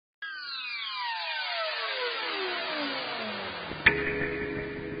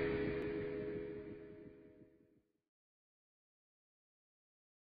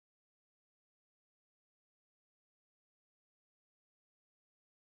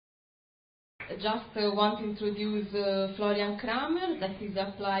just want to introduce Florian Cramer, that is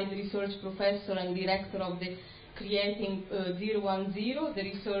Applied Research Professor and Director of the Creating 010, the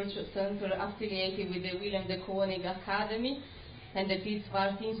research center affiliated with the Willem de Kooning Academy and the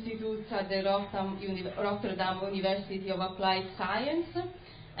Pittsburgh Institute at the Rotterdam University of Applied Science,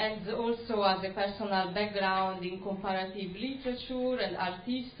 and also has a personal background in comparative literature and art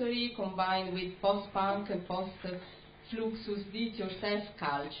history combined with post-punk and post-fluxus do-it-yourself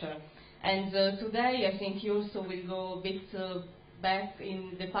culture. And today I think he also will go a bit back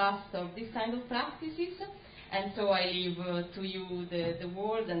in the past of this kind of practices. And so I leave to you the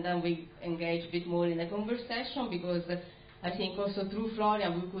word, and then we engage a bit more in a conversation, because I think also through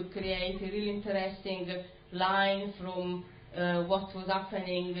Florian we could create a really interesting line from what was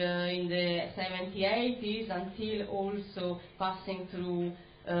happening in the 70s, 80s, until also passing through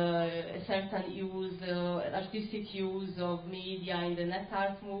a certain use, artistic use of media in the net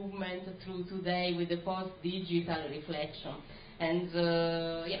art movement through today with the post-digital reflection. And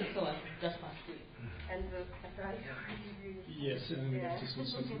yeah, so I just pass to you. And yes,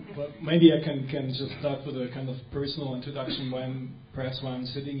 but maybe I can just start with a kind of personal introduction. Perhaps why I'm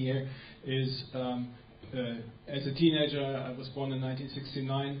sitting here is as a teenager, I was born in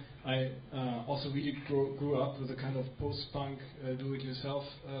 1969. I also really grew up with a kind of post-punk, do-it-yourself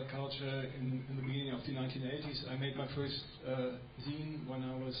culture in the beginning of the 1980s. I made my first zine when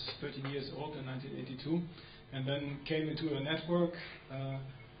I was 13 years old in 1982, and then came into a network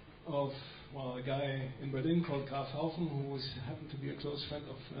of a guy in Berlin called Graf Haufen, who happened to be a close friend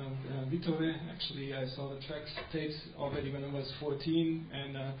of Vittore. Actually, I saw the tapes already when I was 14,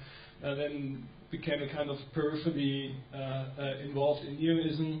 and then became a kind of peripherally involved in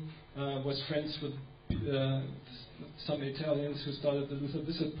neoism. Was friends with some Italians who started the Luther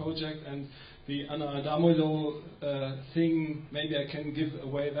Bissett project, and the Anna Adamolo thing. Maybe I can give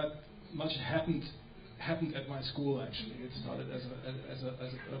away that much happened at my school. Actually, it started as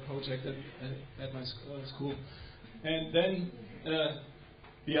a project at my school, and then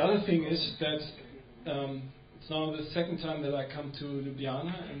the other thing is that it's now the second time that I come to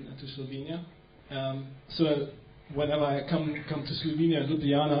Ljubljana and to Slovenia. So whenever I come to Slovenia and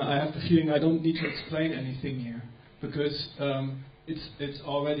Ljubljana, I have the feeling I don't need to explain anything here, because it's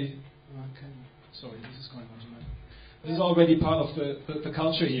already. Sorry, this is going on tonight. This is already part of the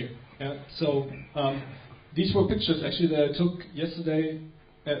culture here. Yeah, so these were pictures actually that I took yesterday.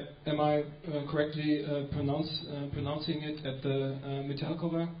 Am I correctly pronouncing it at the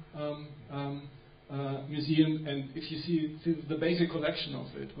Metelkova museum? And if you see the basic collection of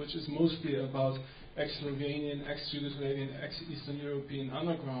it, which is mostly about ex-Slovenian, ex-Yugoslavian, ex-Eastern European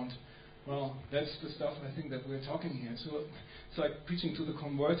underground, well, that's the stuff I think that we're talking here. So it's like preaching to the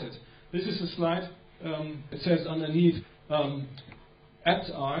converted. This is a slide. It says underneath,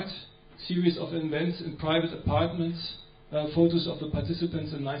 Apt Art, series of events in private apartments, photos of the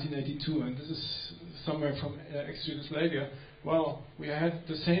participants in 1982, and this is somewhere from ex-Yugoslavia. Well, we had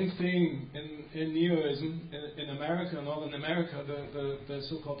the same thing in neoism in America, Northern America, the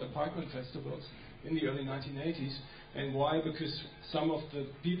so-called apartment festivals in the early 1980s. And why? Because some of the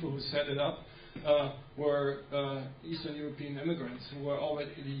people who set it up were Eastern European immigrants who were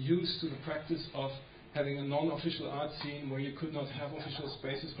already used to the practice of having a non-official art scene where you could not have official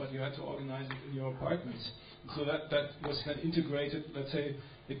spaces, but you had to organize it in your apartments. So that was then integrated. Let's say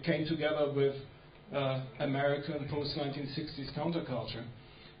it came together with American post-1960s counterculture.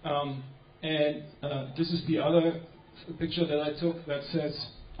 And this is the other picture that I took that says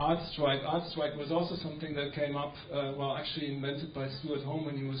Art Strike. Art Strike was also something that came up, actually invented by Stuart Home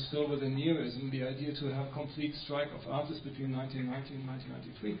when he was still within neoism, the idea to have complete strike of artists between 1990 and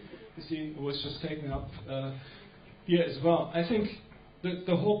 1993. You see, it was just taken up here as well. I think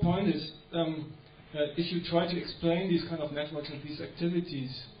the whole point is, if you try to explain these kind of networks and these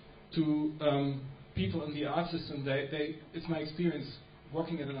activities to people in the art system, it's my experience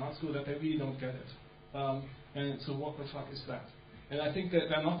working at an art school that they really don't get it. And so what the fuck is that? And I think that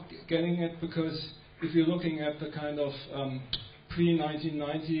they're not getting it because if you're looking at the kind of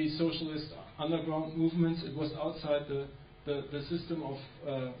pre-1990 socialist underground movements, it was outside the system of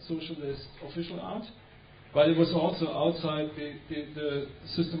socialist official art, but it was also outside the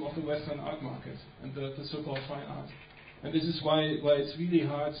system of the Western art market and the so-called fine art. And this is why it's really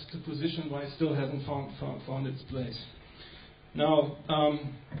hard to position, why it still hasn't found its place. Now,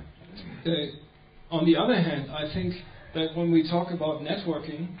 on the other hand, I think that when we talk about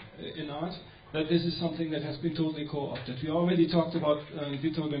networking in art, that this is something that has been totally co-opted. We already talked about,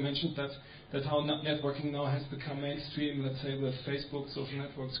 Vittore mentioned that how networking now has become mainstream, let's say with Facebook, social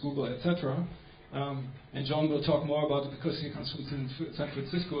networks, Google, etc. And John will talk more about it because he comes from San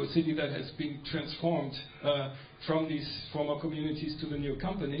Francisco, a city that has been transformed from these former communities to the new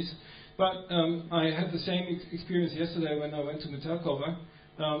companies. But I had the same experience yesterday when I went to Metalcover,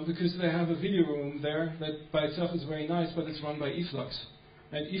 because they have a video room there that by itself is very nice, but it's run by eFlux.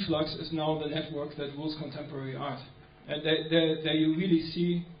 And eFlux is now the network that rules contemporary art. And there you really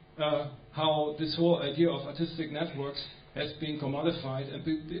see how this whole idea of artistic networks has been commodified and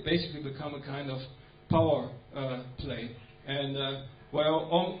basically become a kind of power play. And well,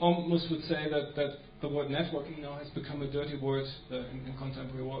 almost would say that the word networking now has become a dirty word in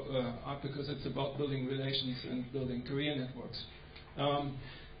contemporary art, because it's about building relations and building career networks.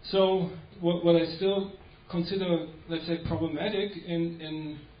 So what I still consider, let's say, problematic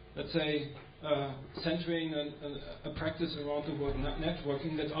in let's say, centering a practice around the word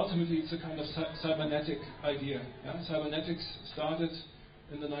networking, that ultimately it's a kind of cybernetic idea. Yeah? Cybernetics started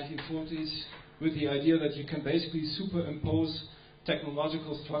in the 1940s with the idea that you can basically superimpose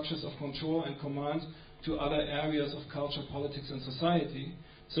technological structures of control and command to other areas of culture, politics, and society.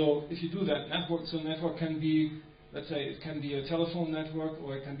 So if you do that, network can be, let's say, it can be a telephone network,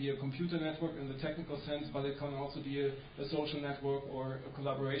 or it can be a computer network in the technical sense, but it can also be a social network or a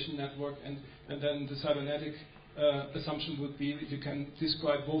collaboration network. And then the cybernetic assumption would be that you can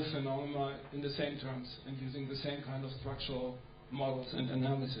describe both phenomena in the same terms and using the same kind of structural models and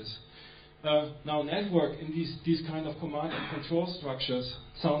analysis. Now, network in these kind of command and control structures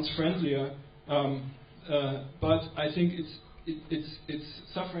sounds friendlier, but I think it's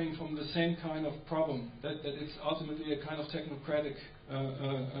suffering from the same kind of problem, that it's ultimately a kind of technocratic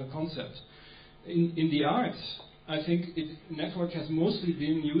concept. In the arts, I think network has mostly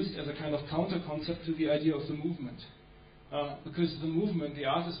been used as a kind of counter-concept to the idea of the movement. Because the movement, the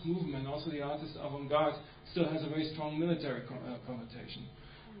artist movement, also the artist avant-garde, still has a very strong military connotation.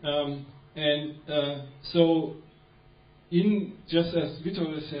 So, just as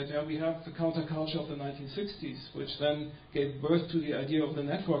Vittore said, we have the counterculture of the 1960s, which then gave birth to the idea of the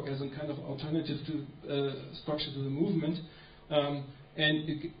network as a kind of alternative to structure to the movement.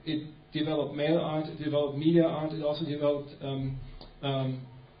 And it developed mail art, it developed media art, it also developed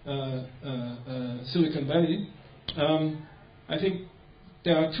Silicon Valley. I think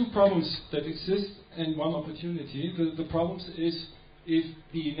there are two problems that exist and one opportunity. The problems is if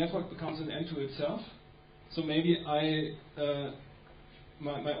the network becomes an end to itself. So maybe my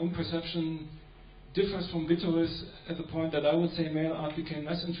own perception differs from Vittore's at the point that I would say mail art became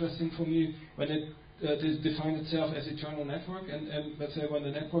less interesting for me when it defined itself as eternal network, and let's say when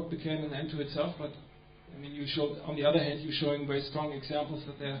the network became an end to itself. But I mean, you showed, on the other hand, you're showing very strong examples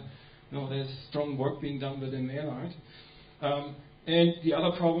that there's strong work being done within mail art. And the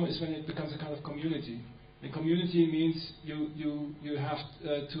other problem is when it becomes a kind of community. And community means you have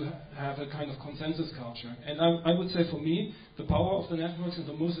to have a kind of consensus culture. And I would say for me, the power of the networks and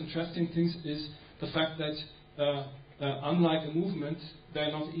the most interesting things is the fact that unlike a movement,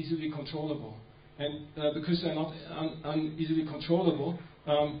 they're not easily controllable. And because they're not easily controllable,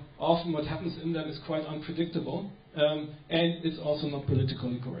 often what happens in them is quite unpredictable, and it's also not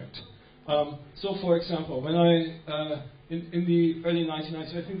politically correct. So for example, when I in the early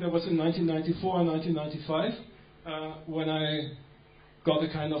 1990s, I think that was in 1994 or 1995, when I got a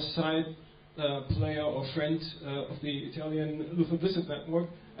kind of side player or friend of the Italian Luther Visit network.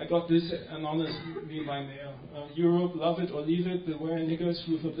 I got this anonymously by mail. Europe, love it or leave it, beware niggers,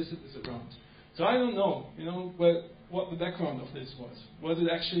 Luther Visit is around. So I don't know, what the background of this was. Was it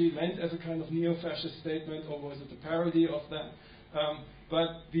actually meant as a kind of neo-fascist statement, or was it a parody of that?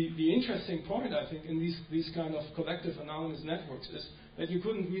 But the interesting point, I think, in these kind of collective anonymous networks is that you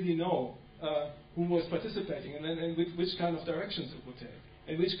couldn't really know who was participating and then which kind of directions it would take,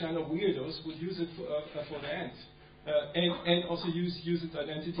 and which kind of weirdos would use it for the ends, and also use its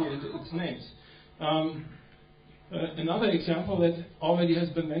identity and its names. Another example that already has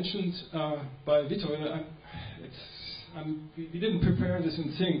been mentioned by Vittore, we didn't prepare this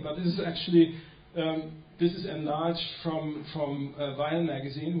in sync, but this is actually this is enlarged from Vinyl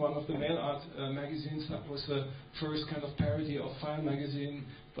magazine, one of the mail art magazines that was the first kind of parody of File magazine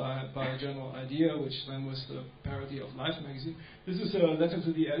by General Idea, which then was the parody of Life magazine. This is a letter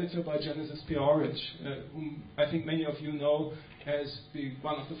to the editor by Genesis Peorich, whom I think many of you know as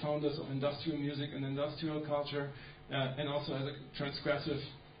one of the founders of industrial music and industrial culture, and also as a transgressive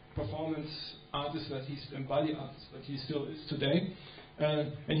performance artist and body artist that he still is today.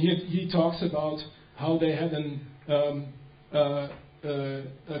 And he talks about how they had a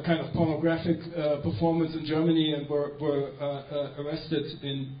kind of pornographic performance in Germany and were arrested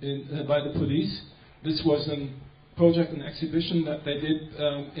by the police. This was in project, an exhibition that they did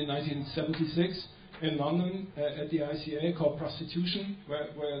in 1976 in London at the ICA called Prostitution,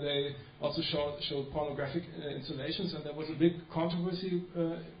 where they also showed pornographic installations, and there was a big controversy.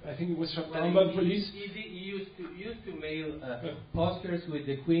 I think it was shut down by the police. He used to mail posters with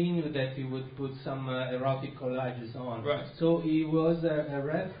the Queen that he would put some erotic collages on. Right. So he was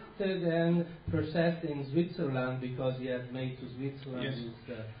arrested and processed in Switzerland because he had made to Switzerland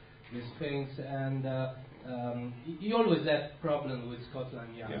these things, and he always had problems with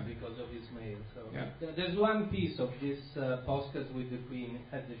Scotland Yard because of his mail. So there's one piece of this posters with the Queen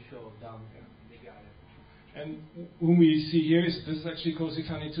at the show down here. And whom we see here is actually Cosi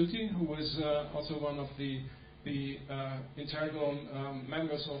Tutti, who was also one of the integral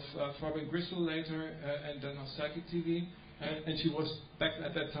members of Throbbing Gristle later, and then of Psychic TV. And she was back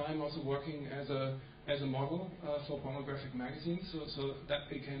at that time also working as a model for pornographic magazines, so that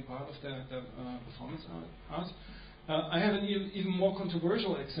became part of the performance art. I have an even more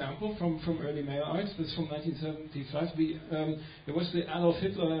controversial example from early male art. This is from 1975. It was the Adolf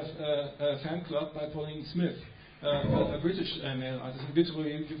Hitler fan club by Pauline Smith, a British male artist. Vittore,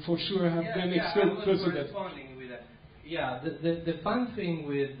 you for sure have been exposed to that. Yeah, the fun thing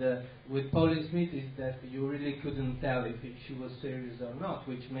with Pauline Smith is that you really couldn't tell if she was serious or not,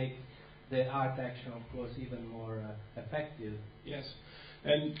 which makes the art action, of course, even more effective. Yes,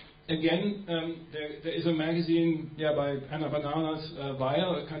 and again, there is a magazine by Anna Banana's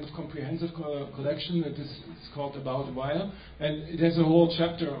Wire, a kind of comprehensive collection. It's called About Wire, and it has a whole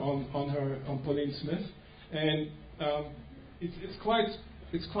chapter on Pauline Smith, and it's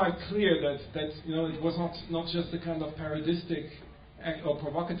quite clear that it was not just a kind of parodistic or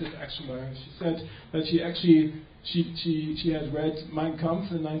provocative action by her. She said that she actually she had read Mein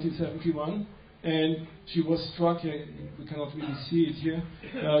Kampf in 1971, and she was struck. We cannot really see it here.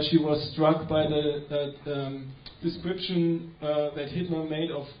 She was struck by the description that Hitler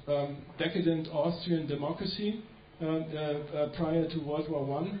made of decadent Austrian democracy prior to World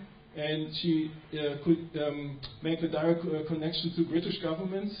War I. And she could make a direct connection to British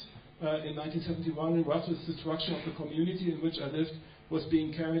governments. In 1971, in Russell's destruction of the community in which I lived was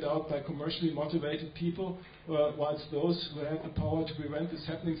being carried out by commercially motivated people, whilst those who had the power to prevent this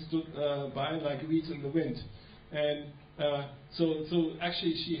happening stood by like reeds in the wind. And so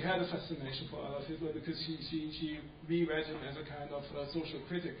actually she had a fascination for Adolf Hitler because she reread him as a kind of social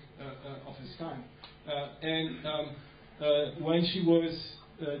critic of his time. When she was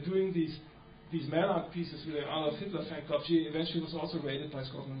doing these mail art pieces with the Adolf Hitler fan club, she eventually was also raided by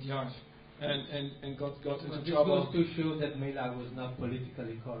Scotland Yard and got into trouble. This goes to show that mail art was not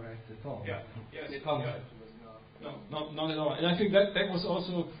politically correct at all. Yeah. Yes. The concept was not. No, not at all. And I think that was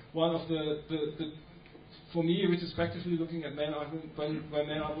also one of the for me, retrospectively looking at mail art, when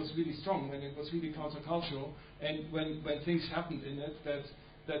mail art was really strong, when it was really countercultural, and when things happened in it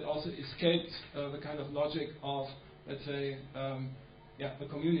that also escaped the kind of logic of, let's say, the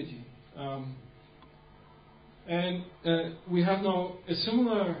community. And we have now a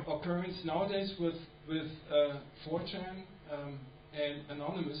similar occurrence nowadays with 4chan and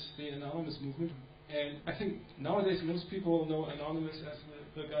Anonymous, the Anonymous movement. And I think nowadays most people know Anonymous as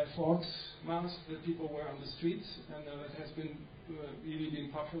the Guy Fawkes mask that people wear on the streets, and that has been really been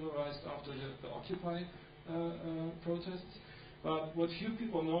popularized after the Occupy protests. But what few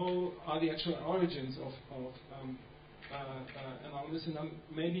people know are the actual origins of Anonymous, and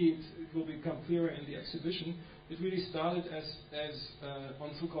maybe it will become clearer in the exhibition. It really started as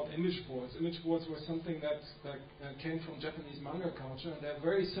on so-called image boards. Image boards were something that came from Japanese manga culture, and they're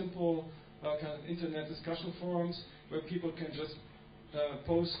very simple kind of internet discussion forums where people can just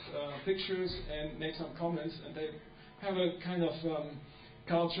post pictures and make some comments, and they have a kind of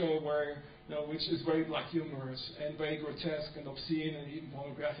culture where which is very black humorous and very grotesque and obscene and even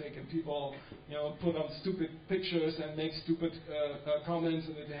pornographic, and people put on stupid pictures and make stupid comments,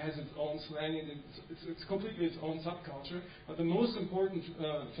 and it has its own slang, and it's completely its own subculture. But the most important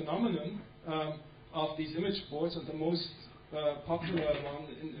phenomenon of these image boards, and the most popular one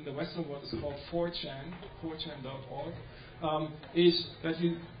in the Western world, is called 4chan, 4chan.org, is that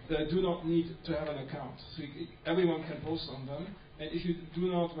you do not need to have an account. So everyone can post on them. And if you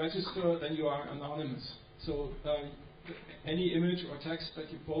do not register, then you are anonymous. So any image or text that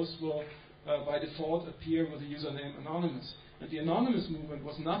you post will, by default, appear with the username anonymous. And the anonymous movement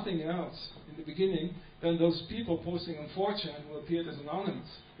was nothing else in the beginning than those people posting on 4chan who appeared as anonymous.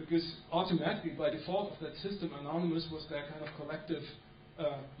 Because automatically, by default of that system, anonymous was their kind of collective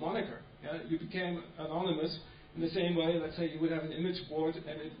moniker. Yeah? You became anonymous in the same way, let's say you would have an image board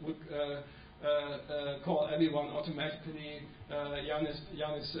and it would call everyone automatically Janis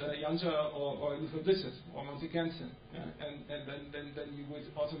Janja or Luther Blissett or Monty Kensen, and then you would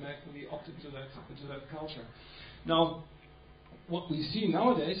automatically opt into that culture. Now, what we see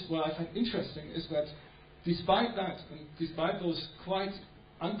nowadays, what I find interesting, is that despite that, and despite those quite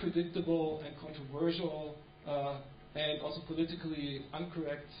unpredictable and controversial and also politically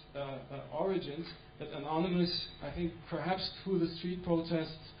incorrect origins, that Anonymous, I think perhaps through the street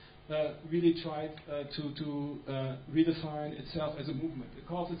protests, really tried to redefine itself as a movement. It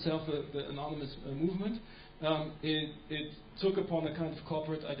calls itself the Anonymous movement. It took upon a kind of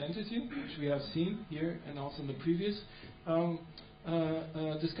corporate identity, which we have seen here and also in the previous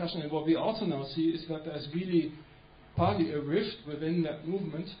discussion. And what we also now see is that there's really partly a rift within that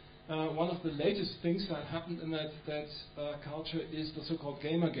movement. One of the latest things that happened in that culture is the so-called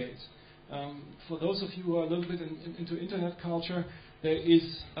Gamergate. For those of you who are a little bit into internet culture, there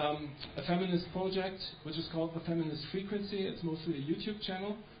is a feminist project which is called the Feminist Frequency. It's mostly a YouTube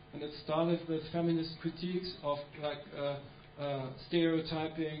channel, and it started with feminist critiques of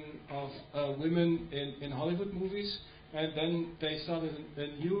stereotyping of women in Hollywood movies, and then they started a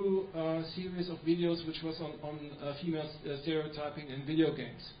new series of videos which was on female stereotyping in video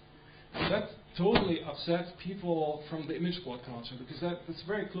games. And that totally upset people from the image board culture, because that's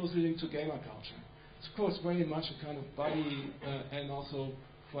very closely linked to gamer culture. It's of course very much a kind of body and also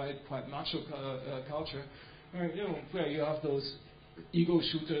quite macho culture, where you have those ego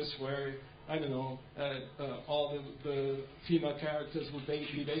shooters where, I don't know, all the female characters would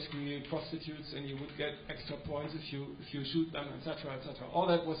be basically prostitutes, and you would get extra points if you shoot them, etc., etc. All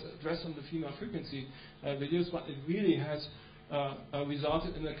that was addressed on the female frequency videos, but it really has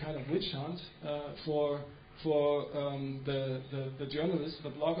resulted in a kind of witch hunt for the journalist, the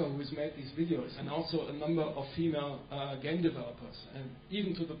blogger who has made these videos, and also a number of female game developers, and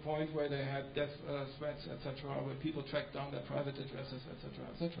even to the point where they had death threats, etc., where people tracked down their private addresses, etc.,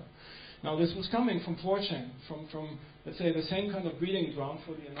 etc. Now, this was coming from 4chan, from let's say the same kind of breeding ground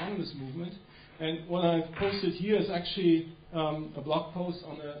for the Anonymous movement. And what I've posted here is actually a blog post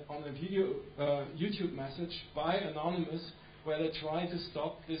on a video YouTube message by Anonymous, where they try to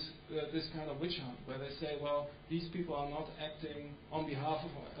stop this kind of witch hunt, where they say, well, these people are not acting on behalf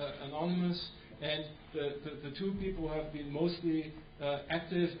of Anonymous, and the two people who have been mostly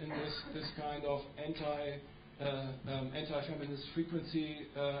active in this kind of anti-feminist frequency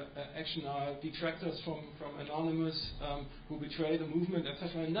action are detractors from Anonymous, who betray the movement,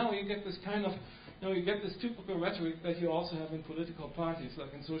 etc. And now you get this kind of typical rhetoric that you also have in political parties,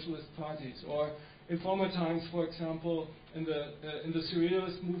 like in socialist parties, or in former times, for example, in the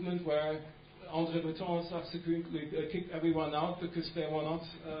surrealist movement, where André Breton subsequently kicked everyone out because they were not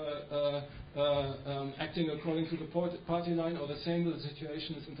acting according to the party line, or the same with the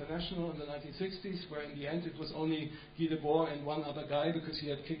situation is international in the 1960s, where in the end it was only Guy Debord and one other guy, because he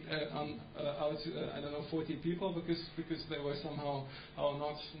had kicked out 40 people because they were somehow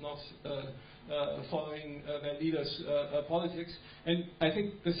not following their leaders' politics. And I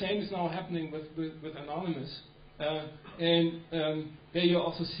think the same is now happening with Anonymous. And there you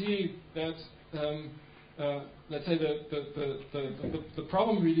also see that let's say the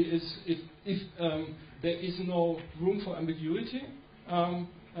problem really is if there is no room for ambiguity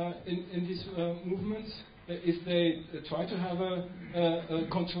in these movements, if they try to have a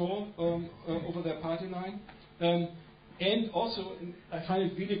control over their party line. And also, I find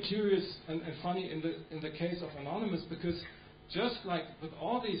it really curious and funny in the case of Anonymous, because just like with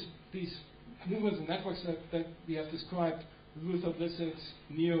all these movements and networks that we have described, Luther Blissett,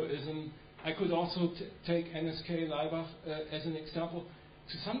 Neoism, I could also take NSK Leibach as an example.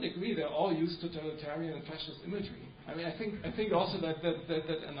 To some degree, they're all used totalitarian and fascist imagery. I mean, I think also that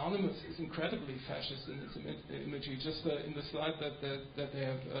Anonymous is incredibly fascist in its imagery, just in the slide that they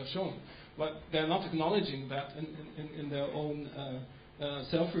have shown. But they're not acknowledging that in their own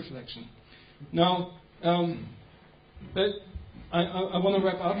self-reflection. Now, but I want to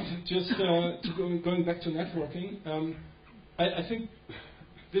wrap up just going back to networking. I think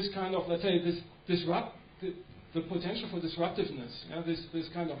this kind of, let's say, the potential for disruptiveness, this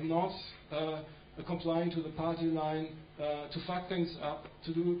kind of not complying to the party line, to fuck things up,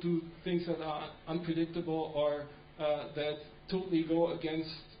 to do things that are unpredictable or that totally go against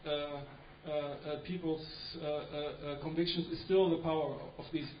people's convictions, is still the power of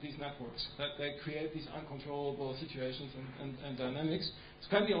these networks, that they create these uncontrollable situations and dynamics. It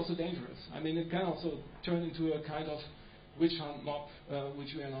can be also dangerous. I mean, it can also turn into a kind of witch hunt mob,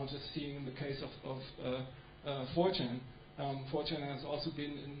 which we are now just seeing in the case of 4chan. 4chan has also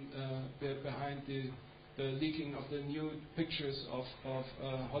been behind the leaking of the new pictures of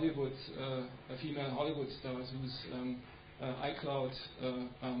Hollywood, female Hollywood stars whose iCloud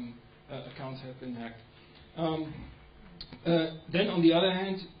accounts have been hacked. Then, on the other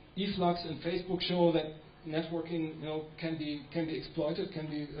hand, eFlux and Facebook show that networking, can be exploited, can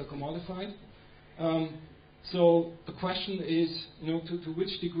be commodified. So the question is, to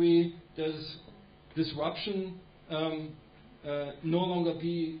which degree does disruption no longer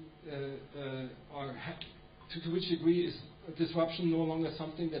be, to which degree is disruption no longer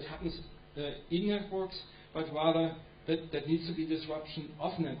something that happens in networks, but rather that needs to be disruption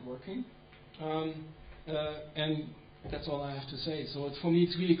of networking? And that's all I have to say. So for me,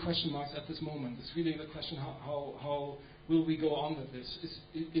 it's really question marks at this moment. It's really the question: how will we go on with this?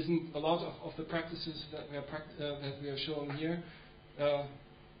 Isn't a lot of the practices that we are showing here,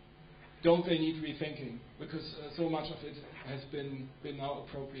 don't they need rethinking? Because so much of it has been now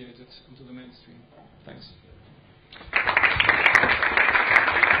appropriated into the mainstream. Thanks.